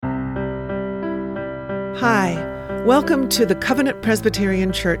Hi, welcome to the Covenant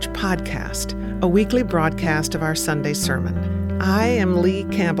Presbyterian Church podcast, a weekly broadcast of our Sunday sermon. I am Lee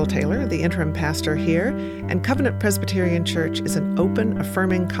Campbell-Taylor, the interim pastor here, and Covenant Presbyterian Church is an open,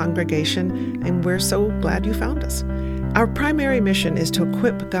 affirming congregation, and we're so glad you found us. Our primary mission is to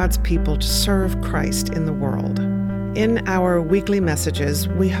equip God's people to serve Christ in the world. In our weekly messages,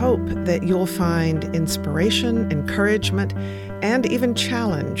 we hope that you'll find inspiration, encouragement, and even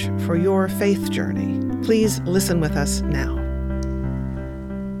challenge for your faith journey. Please listen with us now.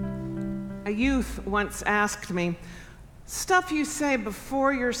 A youth once asked me, "Stuff you say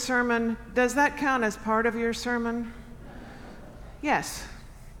before your sermon, does that count as part of your sermon?" Yes.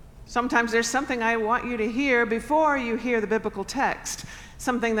 Sometimes there's something I want you to hear before you hear the biblical text,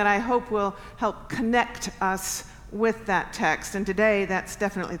 something that I hope will help connect us with that text, and today that's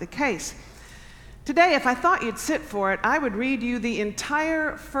definitely the case. Today, if I thought you'd sit for it, I would read you the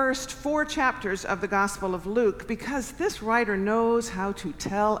entire first 4 chapters of the Gospel of Luke, because this writer knows how to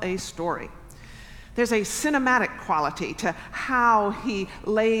tell a story. There's a cinematic quality to how he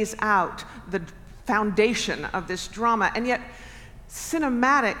lays out the foundation of this drama, and yet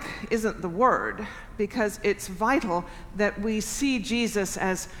cinematic isn't the word, because it's vital that we see Jesus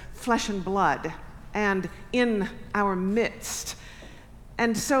as flesh and blood and in our midst.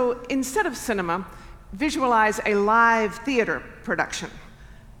 And so instead of cinema, visualize a live theater production,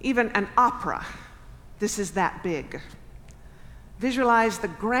 even an opera. This is that big. Visualize the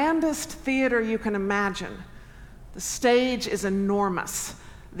grandest theater you can imagine. The stage is enormous.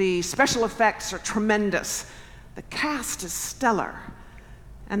 The special effects are tremendous. The cast is stellar.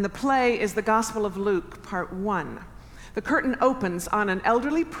 And the play is the Gospel of Luke, Part 1. The curtain opens on an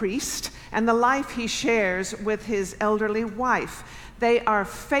elderly priest and the life he shares with his elderly wife. They are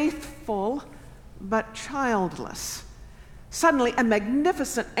faithful but childless. Suddenly, a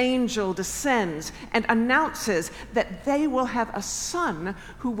magnificent angel descends and announces that they will have a son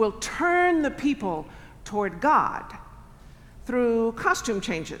who will turn the people toward God. Through costume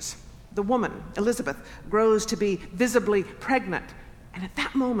changes, the woman, Elizabeth, grows to be visibly pregnant. And at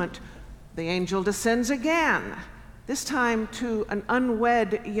that moment, the angel descends again, this time to an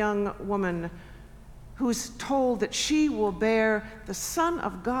unwed young woman who's told that she will bear the Son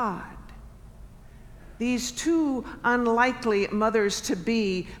of God. These 2 unlikely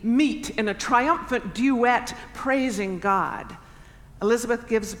mothers-to-be meet in a triumphant duet praising God. Elizabeth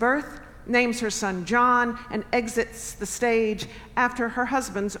gives birth, names her son John, and exits the stage after her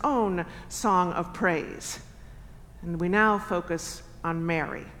husband's own song of praise. And we now focus on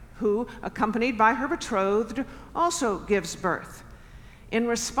Mary, who, accompanied by her betrothed, also gives birth. In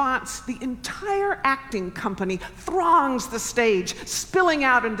response, the entire acting company throngs the stage, spilling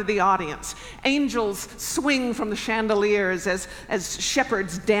out into the audience. Angels swing from the chandeliers as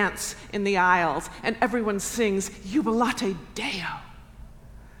shepherds dance in the aisles, and everyone sings Jubilate Deo.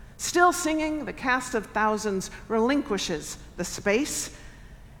 Still singing, the cast of thousands relinquishes the space,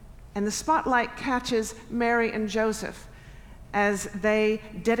 and the spotlight catches Mary and Joseph as they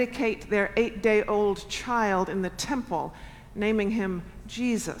dedicate their 8-day-old child in the temple, naming him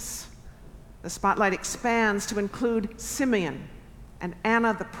Jesus. The spotlight expands to include Simeon and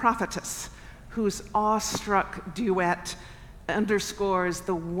Anna the prophetess, whose awestruck duet underscores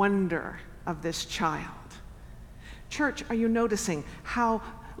the wonder of this child. Church, are you noticing how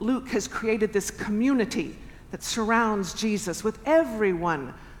Luke has created this community that surrounds Jesus, with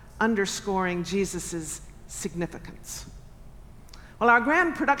everyone underscoring Jesus' significance? Well, our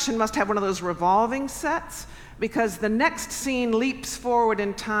grand production must have one of those revolving sets, because the next scene leaps forward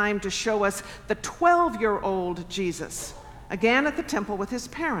in time to show us the 12-year-old Jesus, again at the temple with his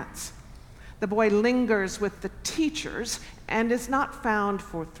parents. The boy lingers with the teachers and is not found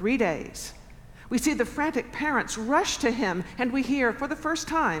for 3 days. We see the frantic parents rush to him, and we hear, for the first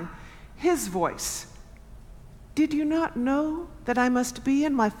time, his voice. "Did you not know that I must be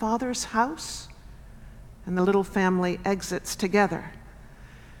in my Father's house?" And the little family exits together.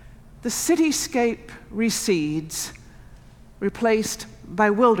 The cityscape recedes, replaced by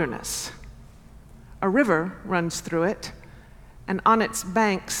wilderness. A river runs through it, and on its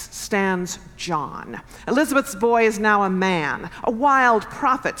banks stands John. Elizabeth's boy is now a man, a wild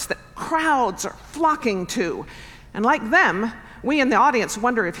prophet that crowds are flocking to. And like them, we in the audience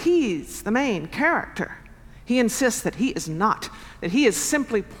wonder if he's the main character. He insists that he is not, that he is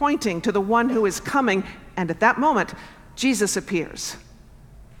simply pointing to the one who is coming, and at that moment, Jesus appears.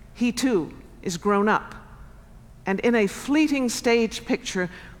 He too is grown up, and in a fleeting stage picture,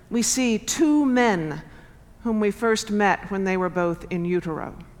 we see 2 men whom we first met when they were both in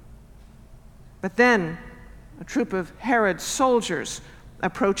utero. But then a troop of Herod's soldiers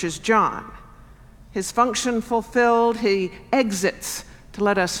approaches John. His function fulfilled, he exits to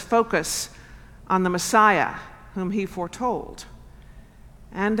let us focus on the Messiah whom he foretold.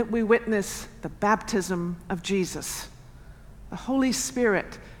 And we witness the baptism of Jesus, the Holy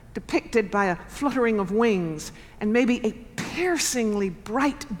Spirit depicted by a fluttering of wings and maybe a piercingly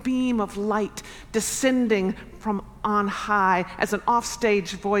bright beam of light descending from on high as an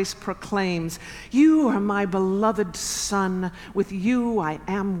offstage voice proclaims, "You are my beloved Son, with you I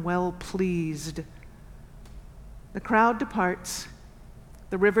am well pleased." The crowd departs,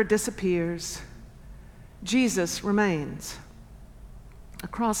 the river disappears, Jesus remains.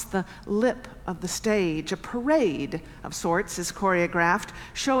 Across the lip of the stage, a parade of sorts is choreographed,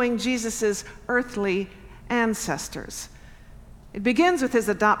 showing Jesus' earthly ancestors. It begins with his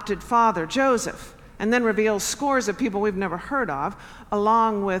adopted father, Joseph, and then reveals scores of people we've never heard of,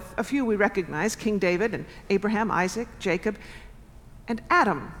 along with a few we recognize, King David and Abraham, Isaac, Jacob, and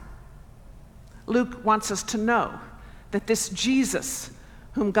Adam. Luke wants us to know that this Jesus,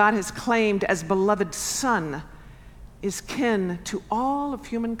 whom God has claimed as beloved Son, is kin to all of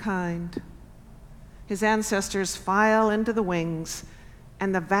humankind. His ancestors file into the wings,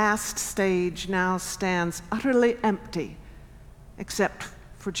 and the vast stage now stands utterly empty, except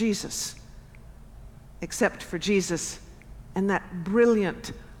for Jesus. Except for Jesus and that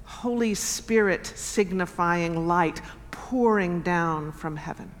brilliant Holy Spirit signifying light pouring down from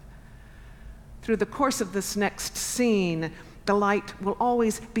heaven. Through the course of this next scene, the light will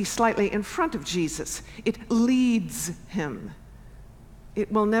always be slightly in front of Jesus. It leads him.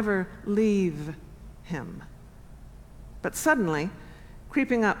 It will never leave him. But suddenly,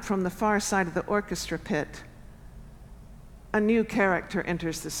 creeping up from the far side of the orchestra pit, a new character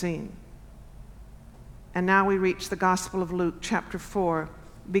enters the scene. And now we reach the Gospel of Luke, chapter 4,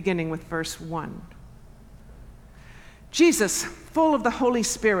 beginning with verse 1. Jesus, full of the Holy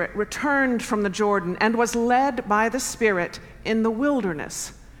Spirit, returned from the Jordan and was led by the Spirit in the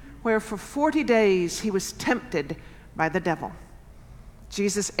wilderness, where for 40 days he was tempted by the devil.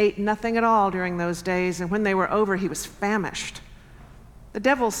 Jesus ate nothing at all during those days, and when they were over, he was famished. The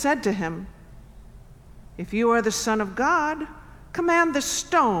devil said to him, "If you are the Son of God, command the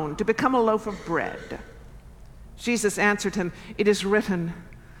stone to become a loaf of bread." Jesus answered him, "It is written,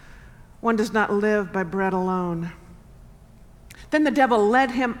 one does not live by bread alone." Then the devil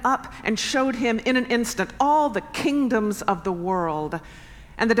led him up and showed him in an instant all the kingdoms of the world.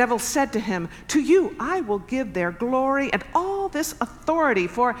 And the devil said to him, "To you I will give their glory and all this authority,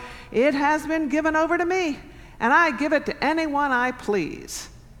 for it has been given over to me, and I give it to anyone I please.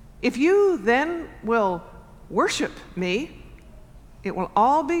 If you then will worship me, it will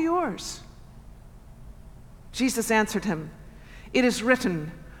all be yours." Jesus answered him, "It is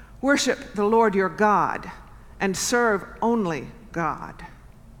written, worship the Lord your God and serve only God."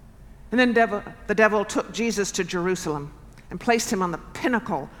 And then the devil took Jesus to Jerusalem and placed him on the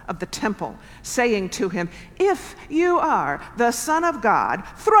pinnacle of the temple, saying to him, "If you are the Son of God,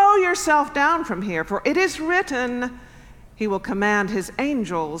 throw yourself down from here, for it is written, he will command his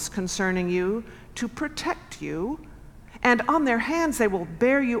angels concerning you to protect you, and on their hands they will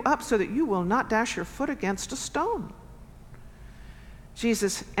bear you up so that you will not dash your foot against a stone."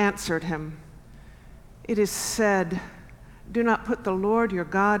 Jesus answered him, "It is said, do not put the Lord your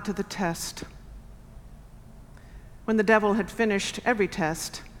God to the test." When the devil had finished every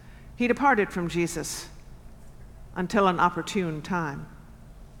test, he departed from Jesus until an opportune time.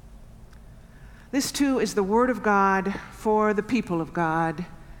 This too is the word of God for the people of God.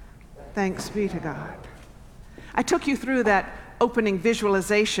 Thanks be to God. I took you through that opening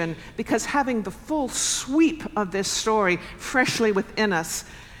visualization because having the full sweep of this story freshly within us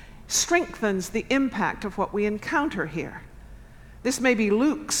strengthens the impact of what we encounter here. This may be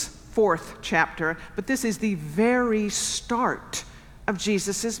Luke's 4th chapter, but this is the very start of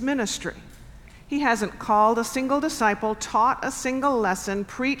Jesus' ministry. He hasn't called a single disciple, taught a single lesson,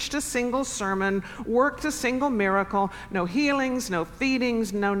 preached a single sermon, worked a single miracle, no healings, no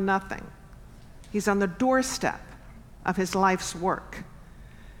feedings, no nothing. He's on the doorstep of his life's work.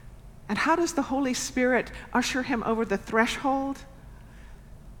 And how does the Holy Spirit usher him over the threshold?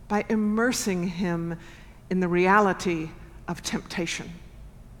 By immersing him in the reality of temptation.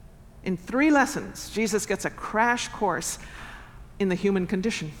 In 3 lessons, Jesus gets a crash course in the human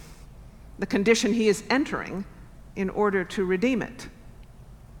condition, the condition he is entering in order to redeem it.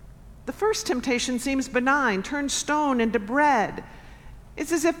 The first temptation seems benign, turn stone into bread.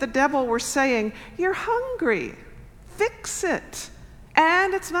 It's as if the devil were saying, "You're hungry, fix it.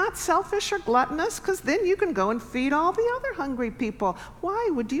 And it's not selfish or gluttonous, because then you can go and feed all the other hungry people. Why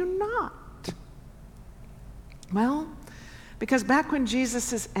would you not?" Well, Because back when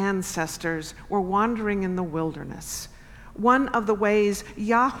Jesus' ancestors were wandering in the wilderness, one of the ways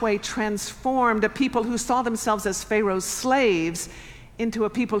Yahweh transformed a people who saw themselves as Pharaoh's slaves into a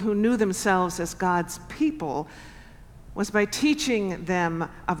people who knew themselves as God's people was by teaching them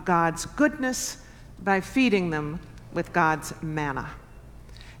of God's goodness, by feeding them with God's manna.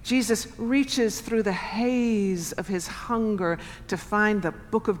 Jesus reaches through the haze of his hunger to find the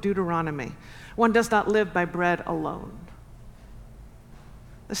book of Deuteronomy. One does not live by bread alone.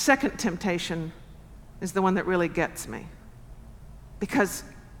 The second temptation is the one that really gets me, because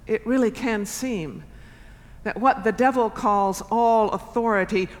it really can seem that what the devil calls all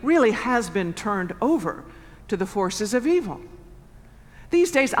authority really has been turned over to the forces of evil.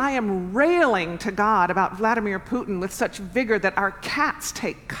 These days, I am railing to God about Vladimir Putin with such vigor that our cats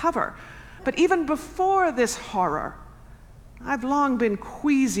take cover. But even before this horror, I've long been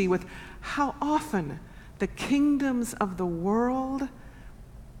queasy with how often the kingdoms of the world,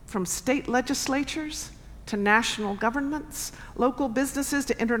 from state legislatures to national governments, local businesses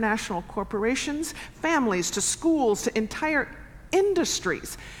to international corporations, families to schools to entire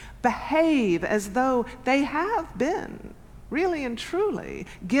industries, behave as though they have been really and truly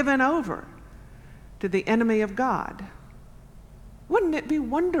given over to the enemy of God. Wouldn't it be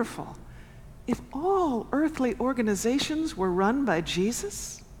wonderful if all earthly organizations were run by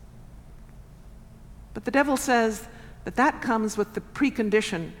Jesus? But the devil says that that comes with the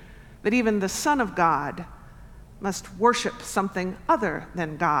precondition that even the Son of God must worship something other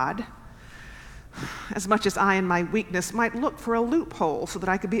than God, as much as I in my weakness might look for a loophole so that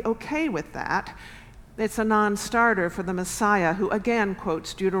I could be okay with that. It's a non-starter for the Messiah, who again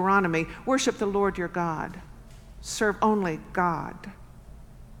quotes Deuteronomy, worship the Lord your God, serve only God.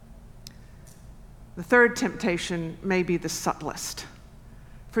 The third temptation may be the subtlest.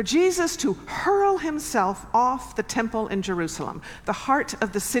 For Jesus to hurl himself off the temple in Jerusalem, the heart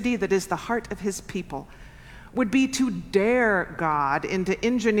of the city that is the heart of his people, would be to dare God into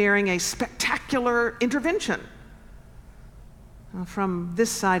engineering a spectacular intervention. From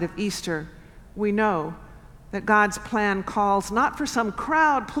this side of Easter, we know that God's plan calls not for some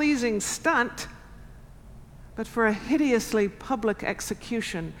crowd-pleasing stunt, but for a hideously public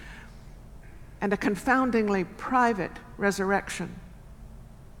execution and a confoundingly private resurrection.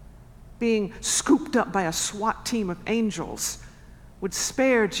 Being scooped up by a SWAT team of angels would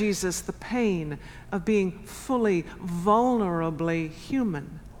spare Jesus the pain of being fully, vulnerably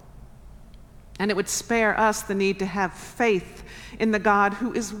human. And it would spare us the need to have faith in the God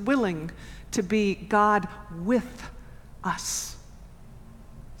who is willing to be God with us.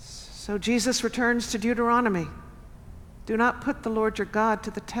 So Jesus returns to Deuteronomy. Do not put the Lord your God to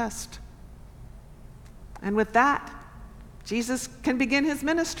the test. And with that, Jesus can begin his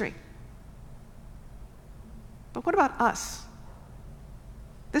ministry. But what about us?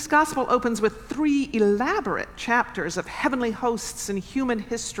 This gospel opens with 3 elaborate chapters of heavenly hosts and human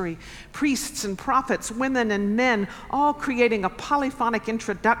history, priests and prophets, women and men, all creating a polyphonic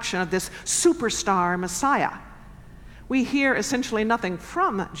introduction of this superstar Messiah. We hear essentially nothing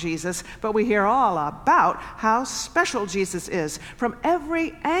from Jesus, but we hear all about how special Jesus is. From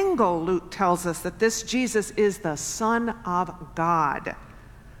every angle, Luke tells us that this Jesus is the Son of God.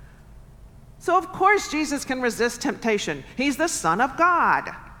 So of course Jesus can resist temptation. He's the Son of God.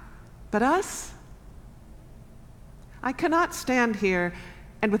 But us? I cannot stand here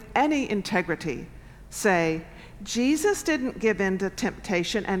and with any integrity say, Jesus didn't give in to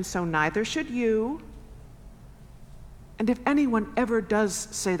temptation, and so neither should you. And if anyone ever does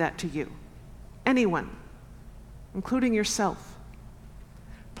say that to you, anyone, including yourself,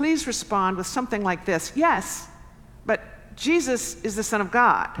 please respond with something like this: yes, but Jesus is the Son of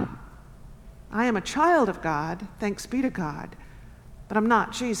God. I am a child of God, thanks be to God, but I'm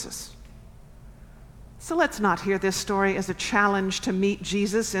not Jesus. So let's not hear this story as a challenge to meet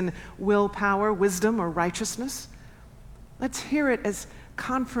Jesus in willpower, wisdom, or righteousness. Let's hear it as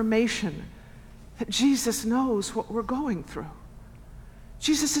confirmation that Jesus knows what we're going through.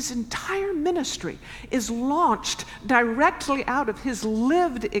 Jesus' entire ministry is launched directly out of his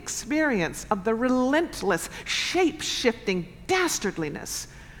lived experience of the relentless, shape-shifting dastardliness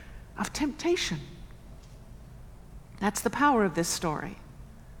of temptation. That's the power of this story.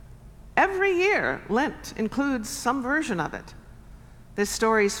 Every year, Lent includes some version of it. This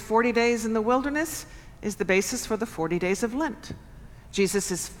story's 40 days in the wilderness is the basis for the 40 days of Lent.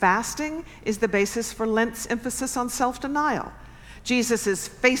 Jesus' fasting is the basis for Lent's emphasis on self-denial. Jesus'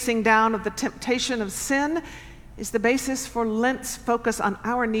 facing down of the temptation of sin is the basis for Lent's focus on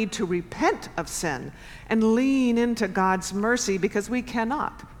our need to repent of sin and lean into God's mercy, because we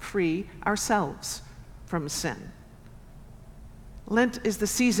cannot free ourselves from sin. Lent is the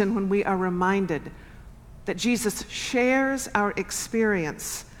season when we are reminded that Jesus shares our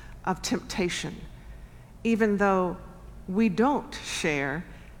experience of temptation, even though we don't share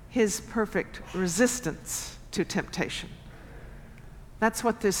his perfect resistance to temptation. That's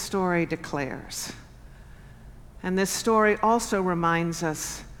what this story declares. And this story also reminds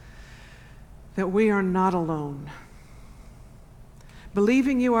us that we are not alone.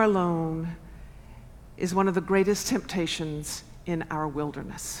 Believing you are alone is one of the greatest temptations in our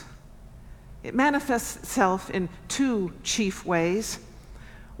wilderness. It manifests itself in two chief ways.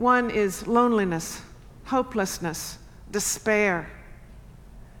 One is loneliness, hopelessness, despair.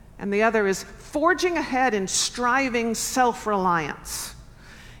 And the other is forging ahead in striving self-reliance.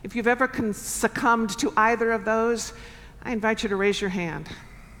 If you've ever succumbed to either of those, I invite you to raise your hand.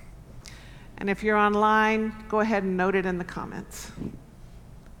 And if you're online, go ahead and note it in the comments.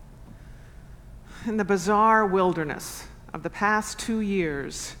 In the bizarre wilderness of the past 2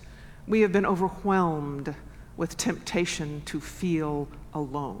 years, we have been overwhelmed with temptation to feel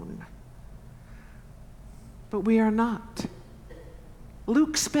alone. But we are not.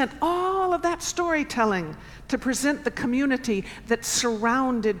 Luke spent all of that storytelling to present the community that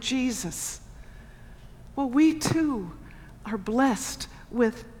surrounded Jesus. Well, we too are blessed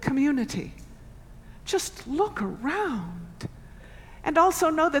with community. Just look around. And also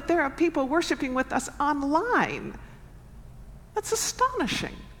know that there are people worshiping with us online. That's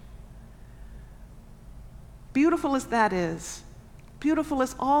astonishing. Beautiful as that is, beautiful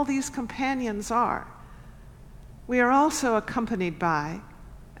as all these companions are, we are also accompanied by,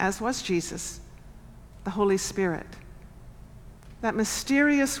 as was Jesus, the Holy Spirit. That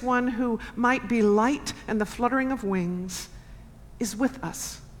mysterious one who might be light and the fluttering of wings is with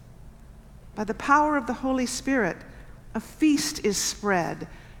us. By the power of the Holy Spirit, a feast is spread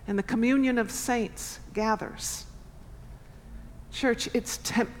and the communion of saints gathers. Church, it's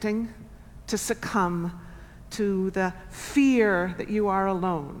tempting to succumb to the fear that you are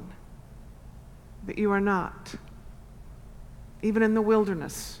alone, but you are not. Even in the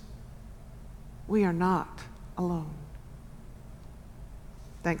wilderness, we are not alone.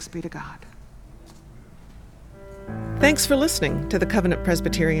 Thanks be to God. Thanks for listening to the Covenant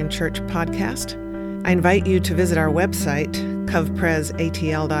Presbyterian Church podcast. I invite you to visit our website,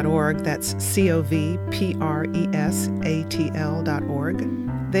 covpresatl.org. That's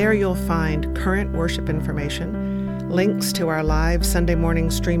covpresatl.org. There you'll find current worship information, links to our live Sunday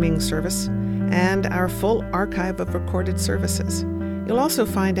morning streaming service, and our full archive of recorded services. You'll also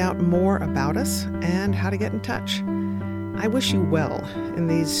find out more about us and how to get in touch. I wish you well in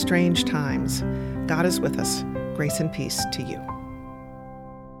these strange times. God is with us. Grace and peace to you.